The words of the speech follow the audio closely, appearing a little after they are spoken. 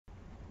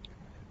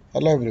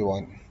Hello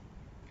everyone.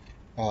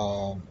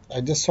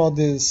 I just saw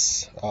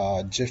this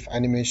GIF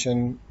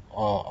animation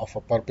of a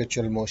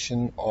perpetual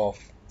motion of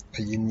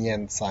a yin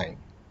yang sign.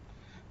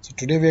 So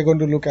today we are going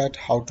to look at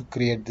how to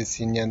create this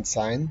yin yang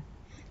sign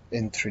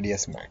in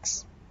 3ds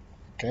Max.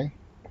 Okay.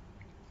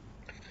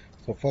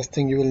 So first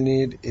thing you will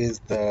need is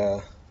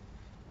the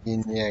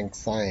yin yang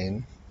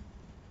sign.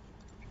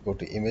 Go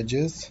to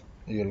images,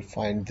 you will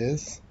find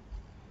this,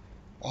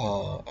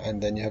 and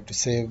then you have to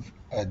save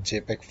a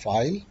JPEG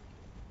file.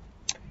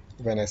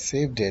 When I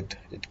saved it,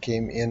 it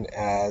came in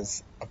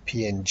as a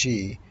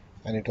PNG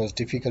and it was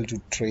difficult to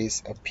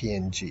trace a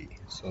PNG.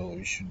 So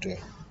you should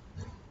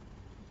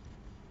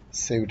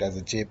save it as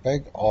a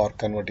JPEG or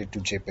convert it to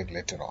JPEG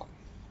later on.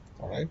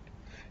 Alright.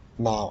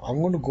 Now I'm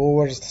going to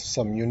go over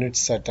some unit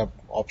setup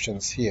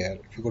options here.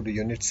 If you go to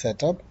unit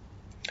setup,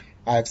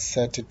 I've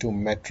set it to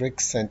metric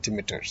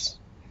centimeters.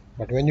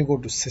 But when you go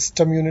to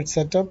system unit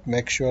setup,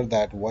 make sure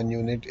that 1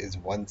 unit is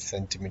 1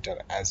 centimeter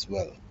as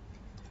well.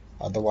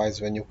 Otherwise,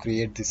 when you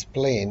create this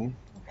plane,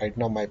 right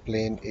now my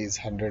plane is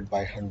 100 by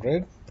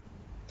 100,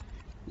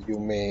 you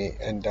may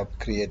end up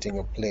creating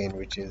a plane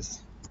which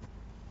is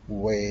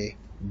way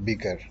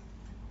bigger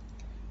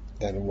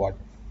than what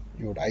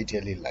you would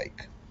ideally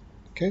like.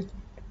 Okay,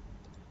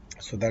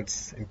 so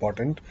that's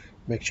important.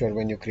 Make sure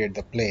when you create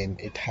the plane,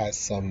 it has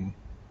some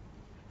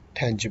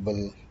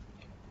tangible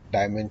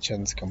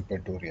dimensions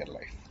compared to real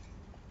life.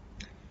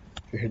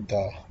 If you hit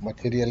the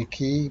material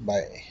key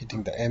by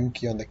hitting the M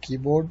key on the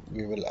keyboard,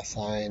 we will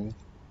assign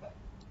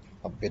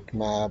a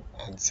bitmap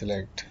and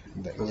select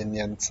the yin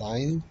yang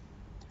sign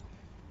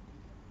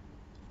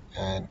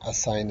and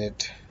assign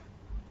it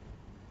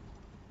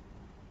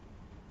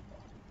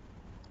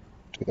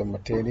to the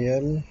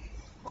material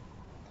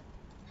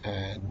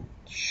and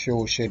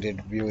show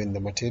shaded view in the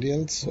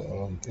materials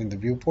in the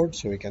viewport,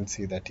 so we can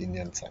see that yin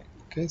yang sign.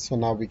 Okay, so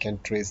now we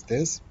can trace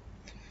this.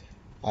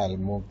 I'll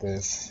move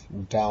this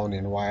down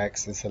in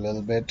y-axis a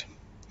little bit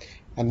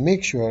and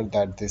make sure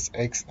that this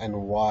x and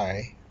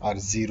y are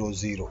 0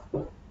 0.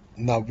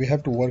 Now we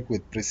have to work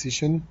with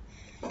precision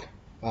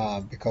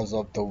because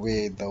of the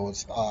way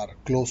those are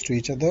close to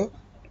each other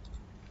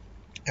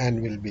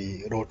and will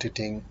be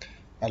rotating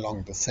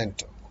along the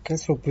center. Okay,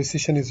 so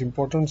precision is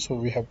important, so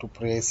we have to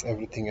place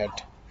everything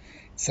at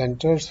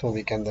center so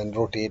we can then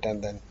rotate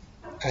and then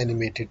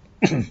animate it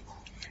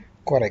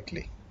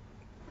correctly.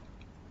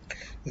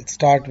 Let's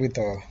start with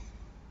a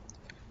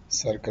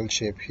circle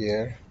shape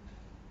here,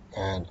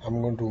 and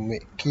I'm going to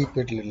keep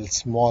it a little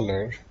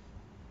smaller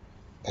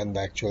than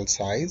the actual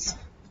size.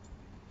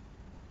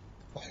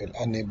 I will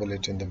enable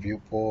it in the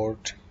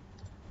viewport,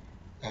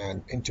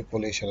 and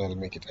interpolation I'll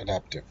make it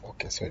adaptive.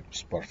 Okay, so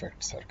it's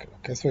perfect circle.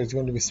 Okay, so it's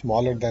going to be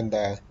smaller than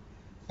the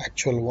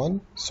actual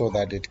one so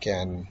that it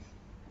can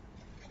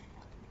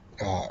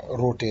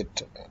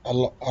rotate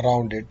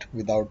around it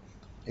without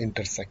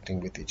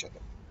intersecting with each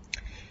other.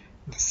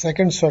 The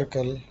second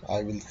circle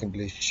I will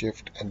simply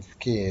shift and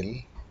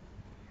scale,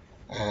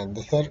 and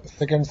the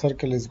second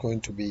circle is going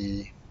to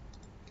be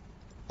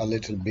a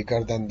little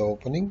bigger than the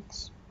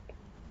openings,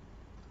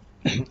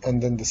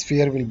 and then the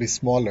sphere will be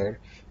smaller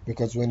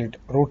because when it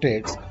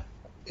rotates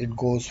it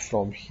goes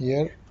from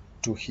here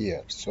to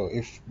here. So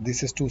if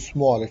this is too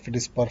small, if it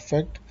is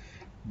perfect,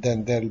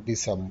 then there will be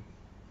some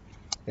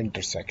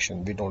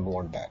intersection. We don't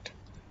want that.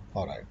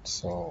 Alright,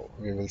 so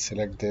we will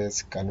select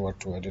this, convert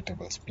to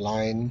editable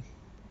spline,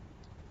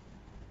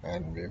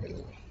 and we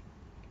will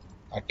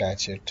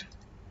attach it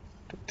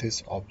to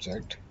this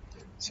object.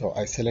 So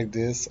I select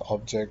this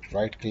object,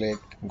 right click,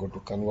 go to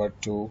convert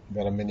to,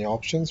 there are many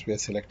options, we are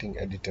selecting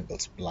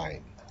editable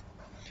spline,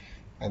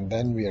 and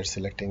then we are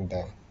selecting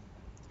the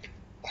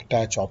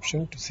attach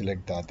option to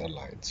select the other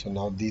line. So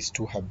now these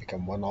two have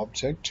become one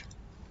object,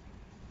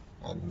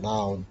 and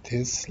now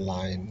this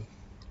line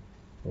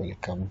will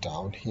come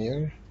down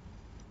here,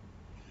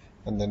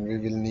 and then we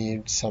will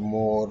need some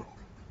more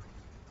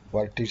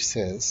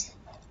vertices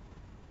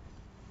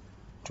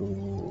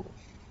to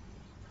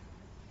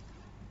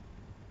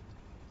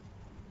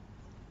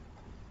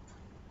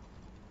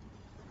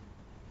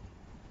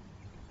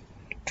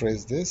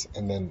trace this,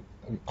 and then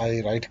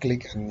I right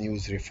click and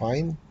use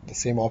refine. The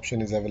same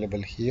option is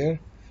available here.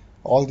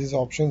 All these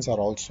options are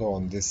also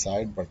on this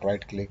side, but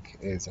right click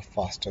is a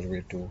faster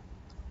way to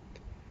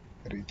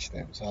reach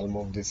them. So I'll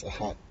move this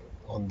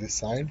on this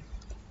side.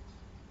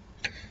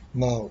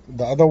 Now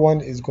the other one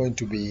is going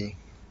to be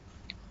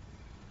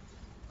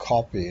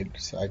copied,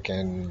 so I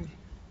can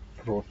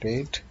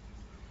rotate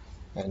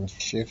and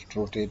shift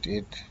rotate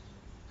it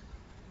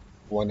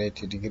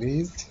 180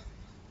 degrees,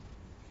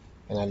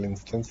 and I'll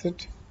instance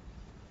it,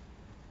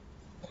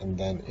 and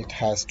then it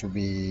has to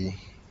be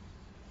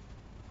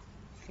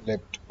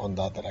flipped on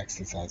the other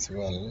axis as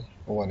well,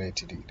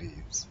 180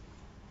 degrees.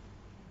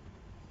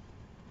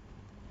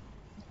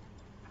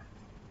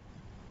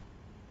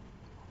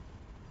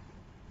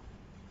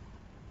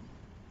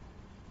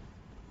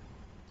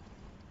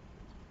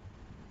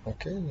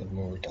 Okay, we'll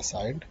move it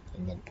aside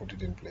and then put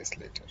it in place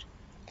later.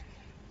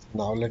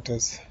 Now let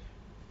us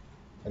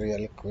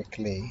real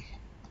quickly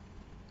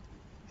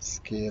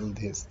scale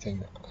this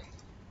thing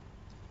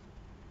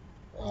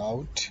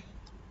out.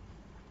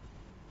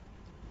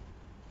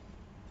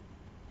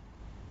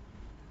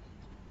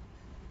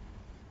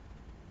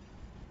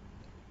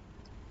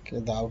 Okay,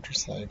 the outer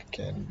side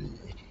can be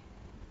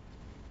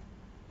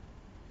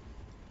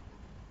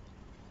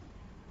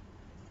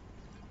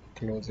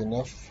close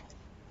enough.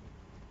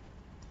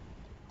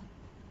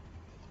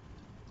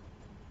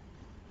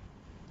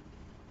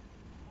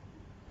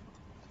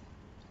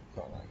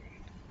 Alright.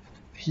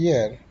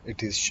 Here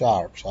it is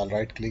sharp, so I'll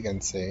right click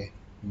and say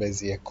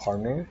Bezier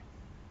corner,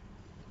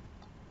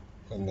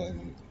 and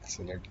then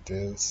select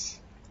this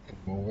and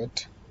move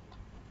it.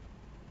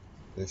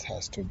 This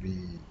has to be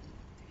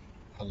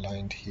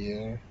aligned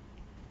here.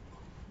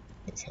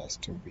 This has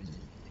to be,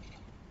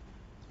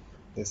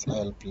 this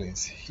I'll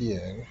place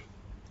here.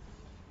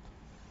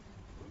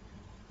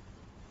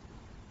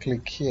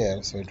 Click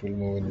here so it will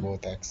move in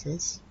both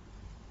axes.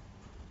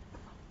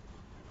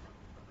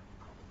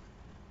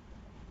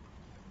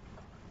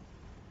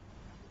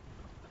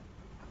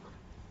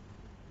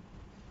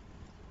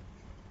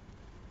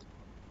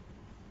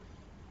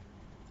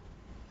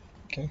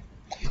 Okay,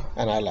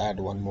 and I'll add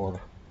one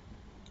more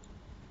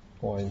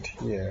point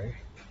here.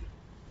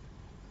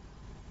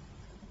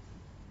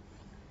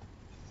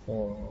 So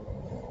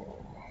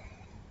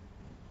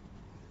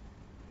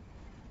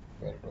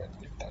where do I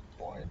need that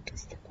point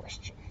is the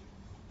question.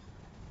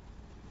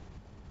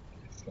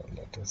 So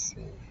let us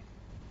see.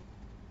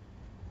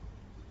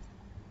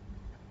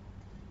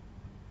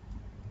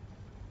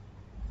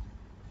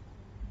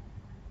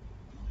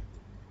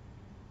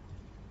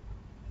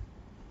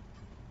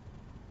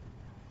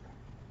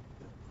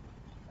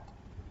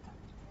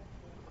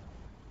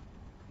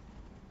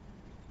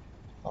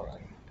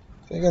 Alright,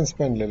 so you can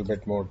spend a little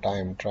bit more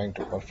time trying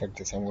to perfect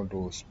this. I'm going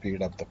to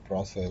speed up the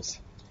process,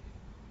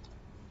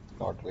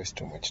 not waste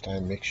too much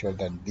time. Make sure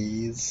that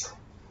these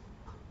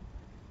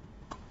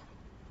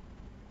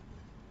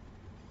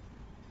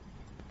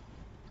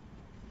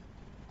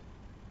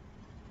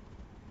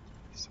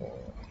so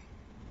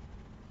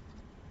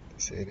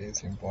this area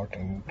is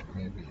important,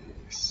 maybe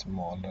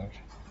smaller,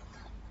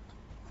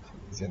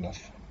 is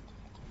enough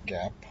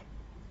gap.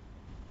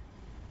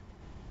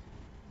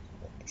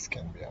 This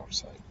can be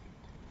outside.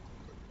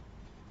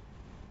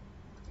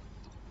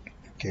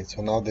 Okay,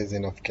 so now there's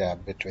enough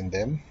gap between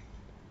them.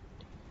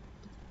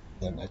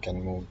 Then I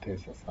can move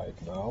this aside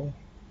now.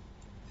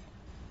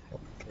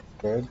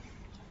 Good.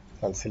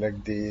 So I'll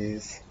select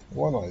these.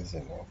 One is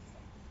enough.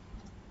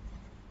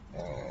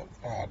 And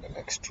add an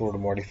extrude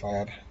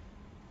modifier.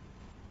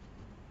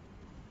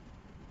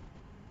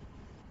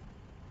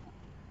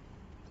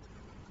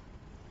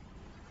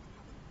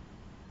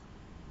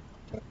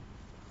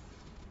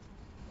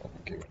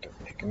 And give it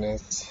a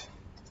thickness.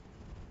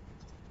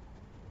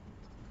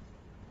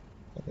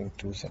 I think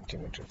 2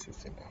 centimeters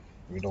is enough.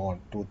 We don't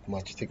want too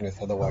much thickness,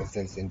 otherwise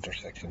there's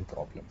intersection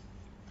problem.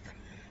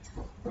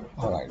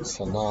 Alright,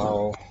 so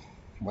now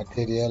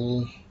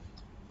material,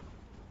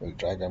 we'll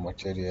drag a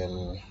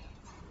material,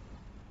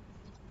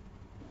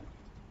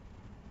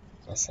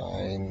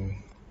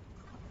 assign,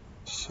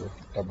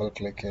 shift, double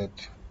click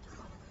it,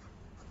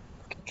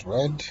 make it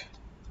red.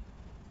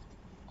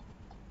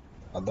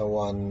 Other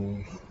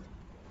one,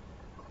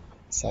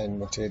 assign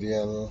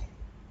material,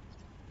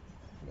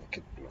 make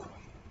it blue.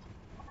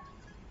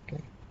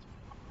 Okay.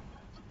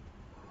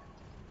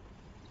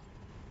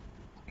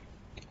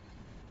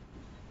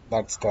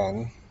 That's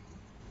done.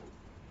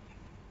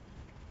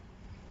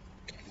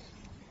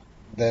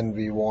 Then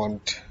we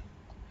want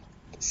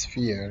the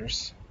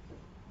spheres.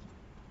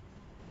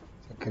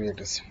 So create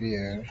a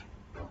sphere.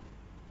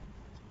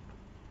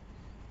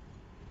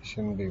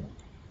 Shouldn't be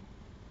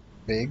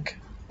big.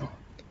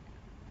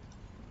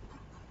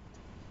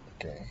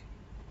 Okay.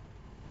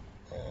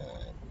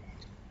 And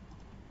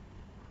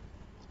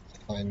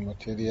assign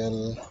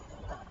material.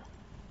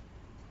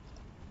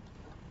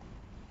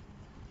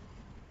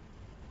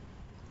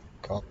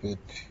 Copy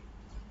it.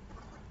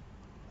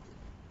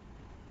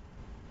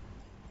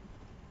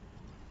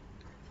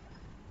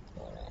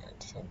 Alright,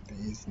 so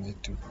these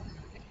need to be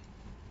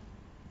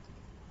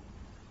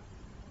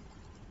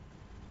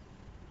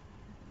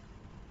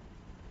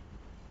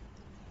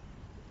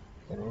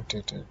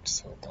rotated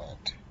so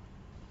that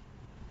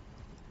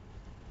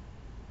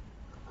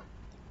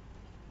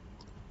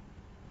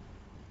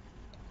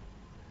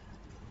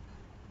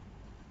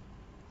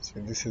see,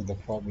 this is the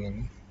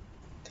problem.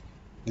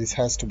 This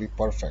has to be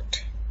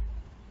perfect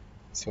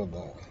so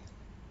the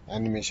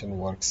animation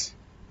works.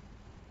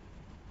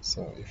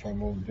 So if I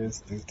move this,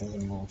 this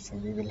doesn't move, so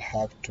we will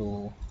have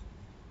to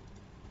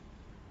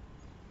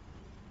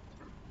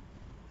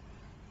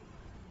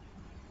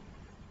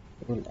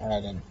we'll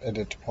add an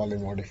edit poly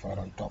modifier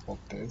on top of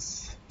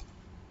this.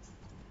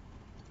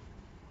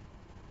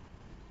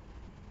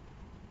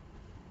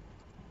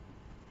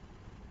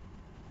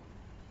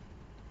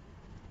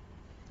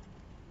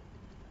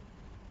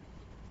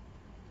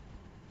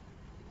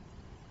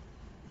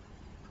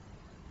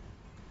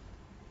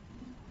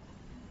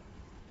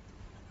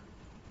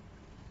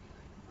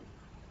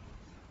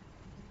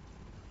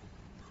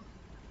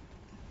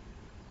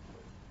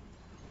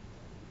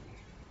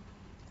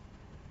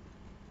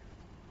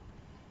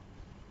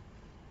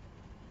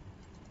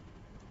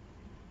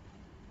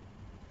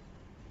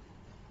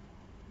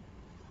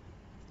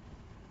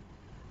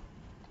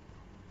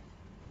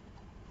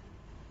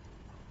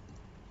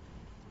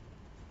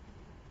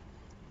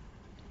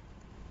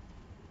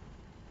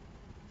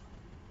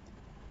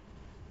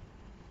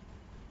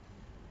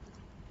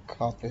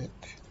 copy it,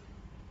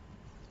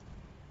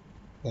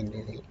 then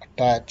we will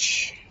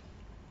attach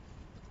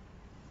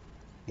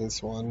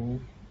this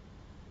one,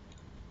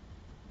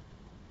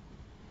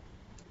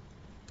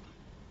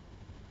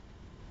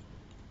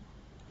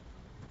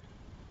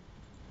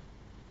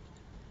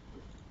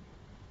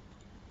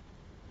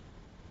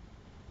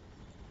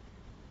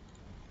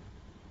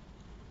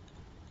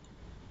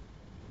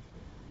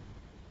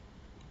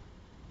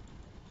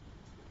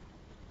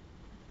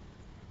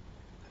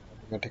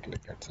 automatically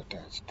gets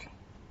attached.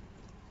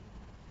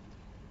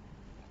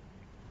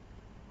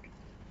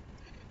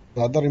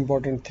 The other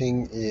important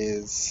thing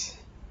is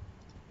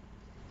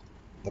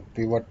the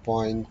pivot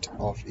point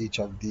of each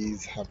of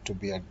these have to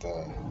be at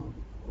the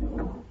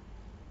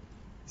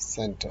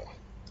center,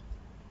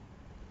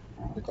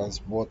 because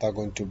both are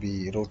going to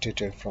be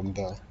rotated from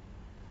the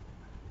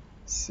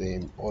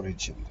same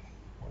origin.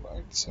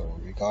 Alright, so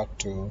we got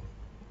to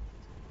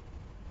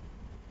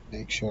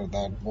make sure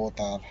that both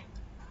are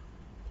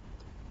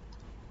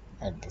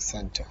at the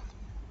center.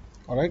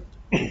 Alright,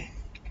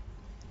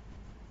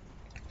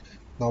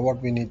 now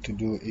what we need to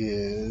do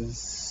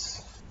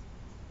is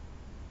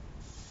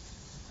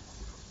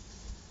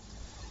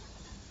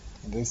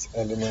this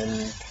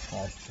element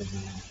has to be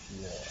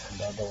here and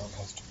the other one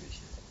has to be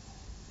here.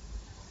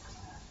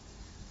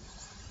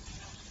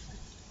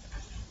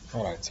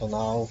 Alright, so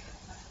now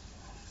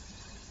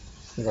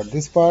we got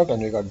this part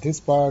and we got this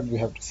part. We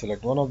have to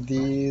select one of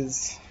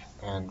these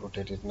and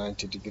rotate it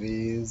 90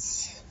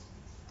 degrees.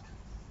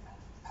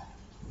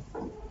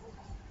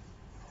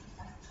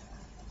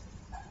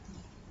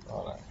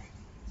 Alright,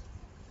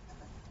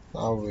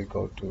 now we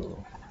go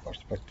to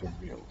perspective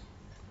view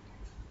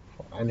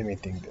for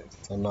animating this.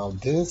 So now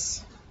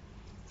this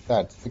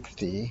at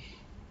 60,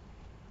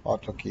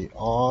 auto key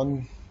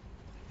on,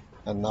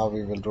 and now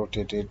we will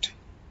rotate it.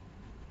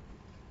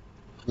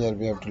 Here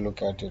we have to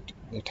look at it,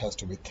 it has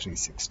to be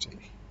 360,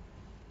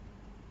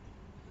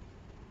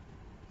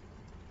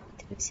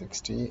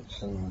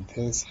 and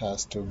this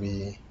has to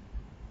be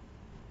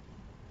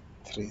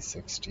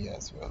 360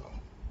 as well.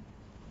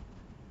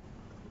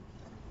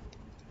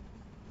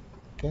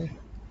 Okay,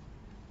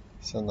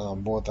 so now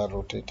both are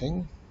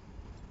rotating.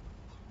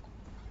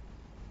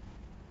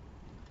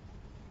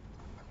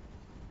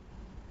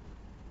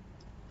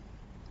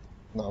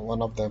 Now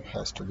one of them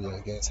has to be, I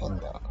guess, on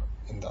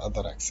in the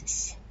other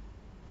axis.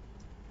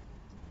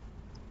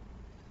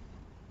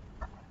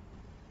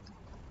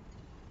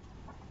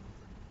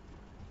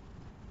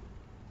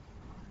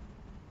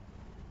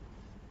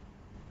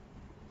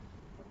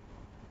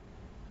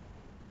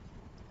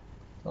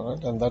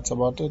 Alright, and that's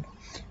about it.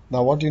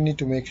 Now what you need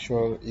to make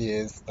sure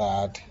is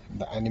that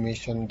the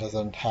animation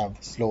doesn't have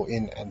slow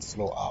in and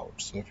slow out.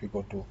 So if you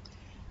go to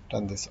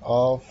turn this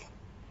off,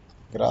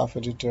 graph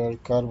editor,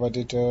 curve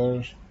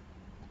editor,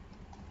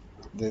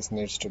 this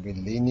needs to be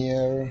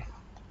linear,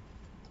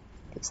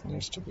 this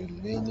needs to be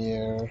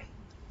linear,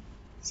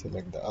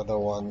 select the other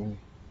one,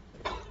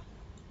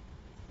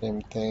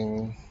 same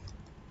thing,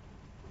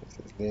 this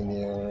is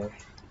linear,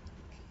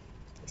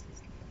 this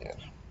is linear.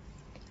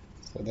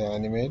 So they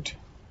animate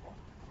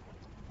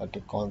at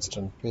a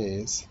constant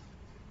pace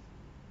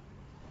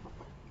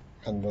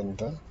and then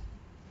the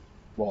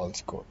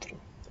balls go through.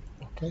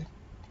 Okay,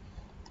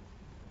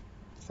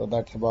 so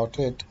that's about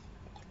it.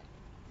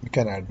 You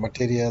can add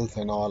materials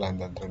and all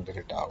and then render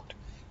it out.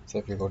 So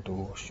if you go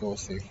to show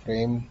save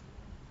frame,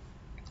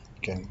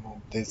 you can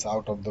move this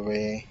out of the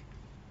way,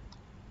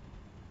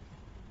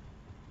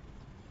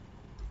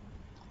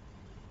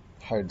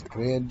 hide the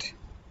grid,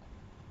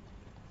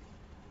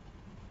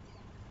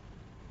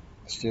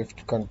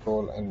 shift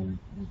control and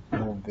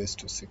move this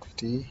to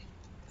 60.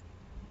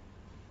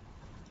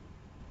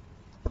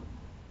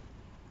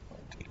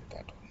 Delete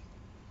that one.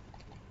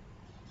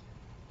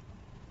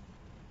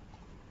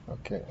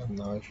 Okay, and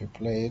now if you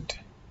play it,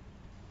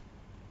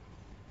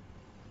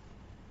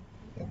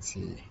 you can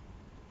see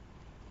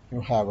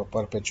you have a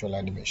perpetual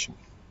animation.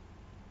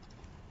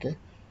 Okay,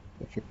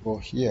 if you go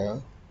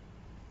here,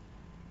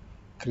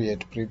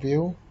 create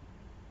preview,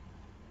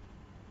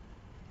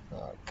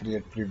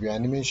 create preview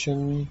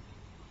animation,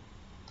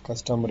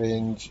 custom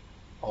range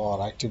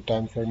or active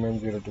time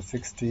segment 0 to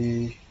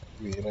 60,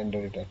 we render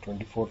it at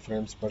 24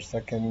 frames per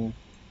second.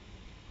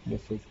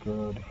 This is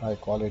good, high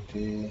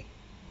quality.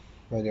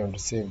 Where you want to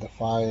save the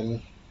file,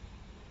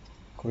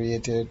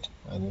 create it,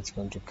 and it's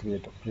going to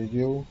create a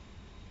preview,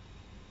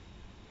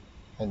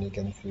 and you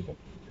can see the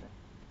preview.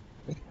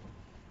 Okay.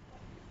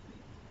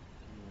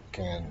 You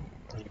can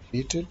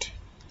repeat it,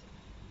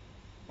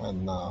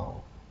 and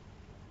now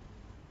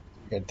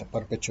get the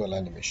perpetual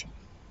animation.